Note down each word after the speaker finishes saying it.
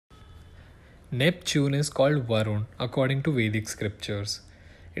Neptune is called Varun according to Vedic scriptures.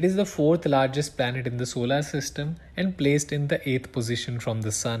 It is the fourth largest planet in the solar system and placed in the eighth position from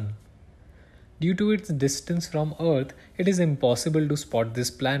the Sun. Due to its distance from Earth, it is impossible to spot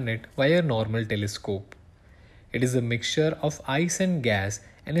this planet via a normal telescope. It is a mixture of ice and gas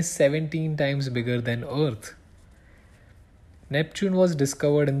and is 17 times bigger than Earth. Neptune was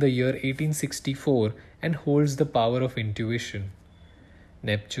discovered in the year 1864 and holds the power of intuition.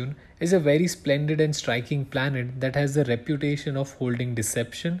 Neptune is a very splendid and striking planet that has the reputation of holding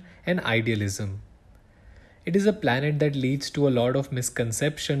deception and idealism. It is a planet that leads to a lot of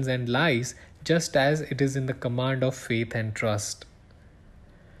misconceptions and lies, just as it is in the command of faith and trust.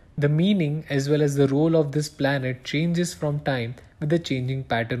 The meaning as well as the role of this planet changes from time with the changing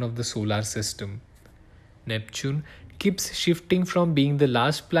pattern of the solar system. Neptune keeps shifting from being the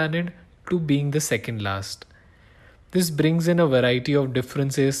last planet to being the second last. This brings in a variety of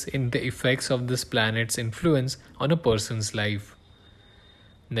differences in the effects of this planet's influence on a person's life.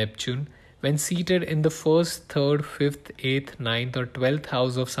 Neptune, when seated in the first, third, fifth, eighth, ninth, or 12th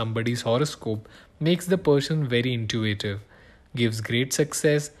house of somebody's horoscope, makes the person very intuitive, gives great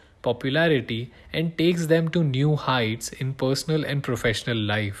success, popularity, and takes them to new heights in personal and professional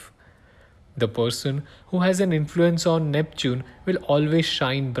life. The person who has an influence on Neptune will always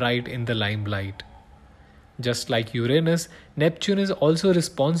shine bright in the limelight. Just like Uranus, Neptune is also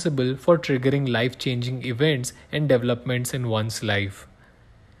responsible for triggering life-changing events and developments in one's life.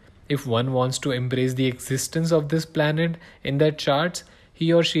 If one wants to embrace the existence of this planet in their charts,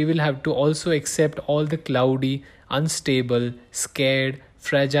 he or she will have to also accept all the cloudy, unstable, scared,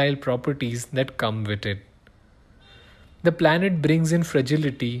 fragile properties that come with it. The planet brings in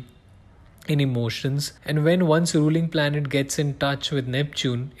fragility in emotions, and when one's ruling planet gets in touch with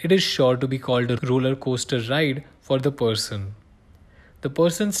Neptune, it is sure to be called a roller coaster ride for the person. The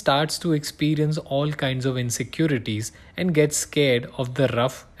person starts to experience all kinds of insecurities and gets scared of the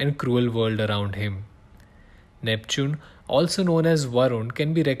rough and cruel world around him. Neptune, also known as Varun,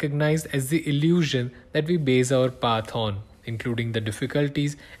 can be recognized as the illusion that we base our path on, including the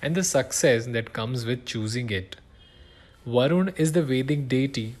difficulties and the success that comes with choosing it. Varun is the Vedic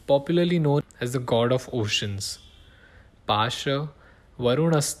deity popularly known as the god of oceans. Pasha,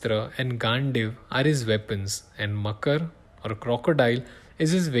 Varunastra, and Gandiv are his weapons, and Makar, or crocodile,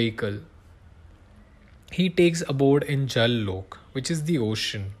 is his vehicle. He takes abode in Jal Lok, which is the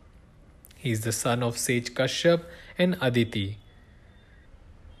ocean. He is the son of sage Kashyap and Aditi.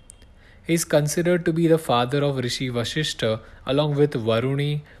 He is considered to be the father of Rishi Vashishta along with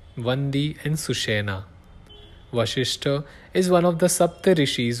Varuni, Vandi, and Sushena. Vashishta is one of the Sapta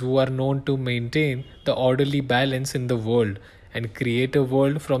Rishis who are known to maintain the orderly balance in the world and create a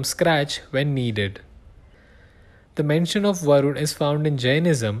world from scratch when needed. The mention of Varun is found in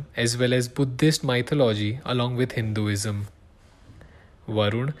Jainism as well as Buddhist mythology along with Hinduism.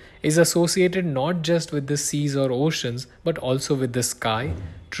 Varun is associated not just with the seas or oceans but also with the sky,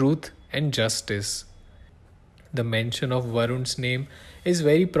 truth, and justice. The mention of Varun's name is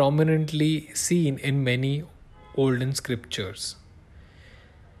very prominently seen in many olden scriptures.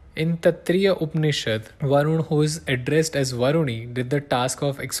 In Taittiriya Upanishad, Varun, who is addressed as Varuni, did the task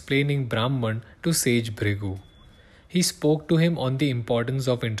of explaining Brahman to sage Bhrigu. He spoke to him on the importance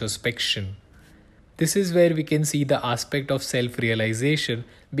of introspection. This is where we can see the aspect of self-realization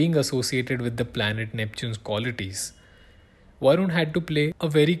being associated with the planet Neptune's qualities. Varun had to play a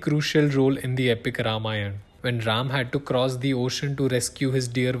very crucial role in the epic Ramayana. When Ram had to cross the ocean to rescue his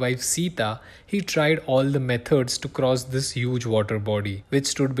dear wife Sita, he tried all the methods to cross this huge water body, which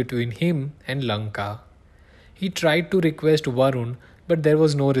stood between him and Lanka. He tried to request Varun, but there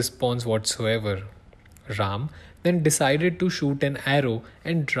was no response whatsoever. Ram then decided to shoot an arrow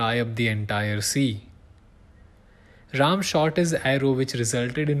and dry up the entire sea. Ram shot his arrow, which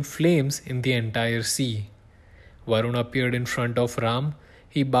resulted in flames in the entire sea. Varun appeared in front of Ram.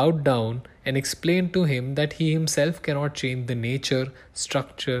 He bowed down and explained to him that he himself cannot change the nature,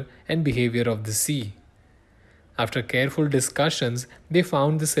 structure, and behavior of the sea. After careful discussions, they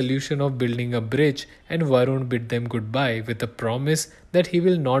found the solution of building a bridge, and Varun bid them goodbye with a promise that he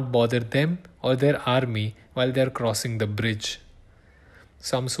will not bother them or their army while they are crossing the bridge.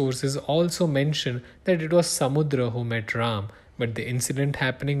 Some sources also mention that it was Samudra who met Ram, but the incident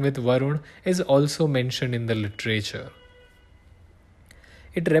happening with Varun is also mentioned in the literature.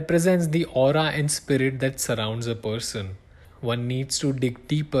 It represents the aura and spirit that surrounds a person. One needs to dig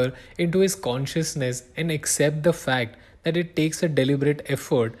deeper into his consciousness and accept the fact that it takes a deliberate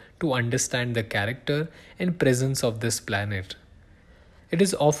effort to understand the character and presence of this planet. It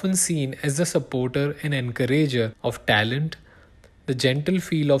is often seen as the supporter and encourager of talent, the gentle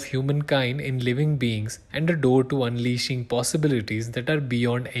feel of humankind in living beings, and a door to unleashing possibilities that are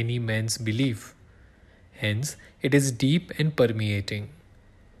beyond any man's belief. Hence, it is deep and permeating.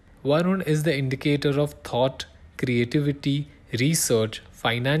 Varun is the indicator of thought, creativity, research,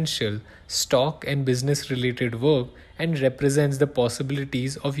 financial, stock, and business related work, and represents the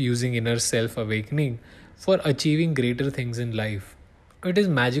possibilities of using inner self awakening for achieving greater things in life. It is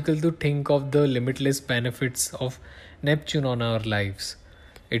magical to think of the limitless benefits of Neptune on our lives.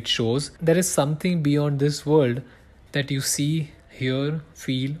 It shows there is something beyond this world that you see, hear,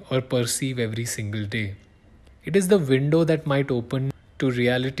 feel, or perceive every single day. It is the window that might open to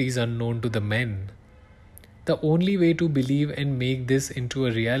realities unknown to the men. The only way to believe and make this into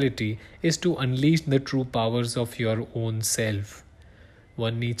a reality is to unleash the true powers of your own self.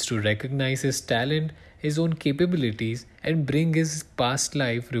 One needs to recognize his talent, his own capabilities, and bring his past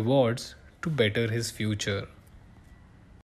life rewards to better his future.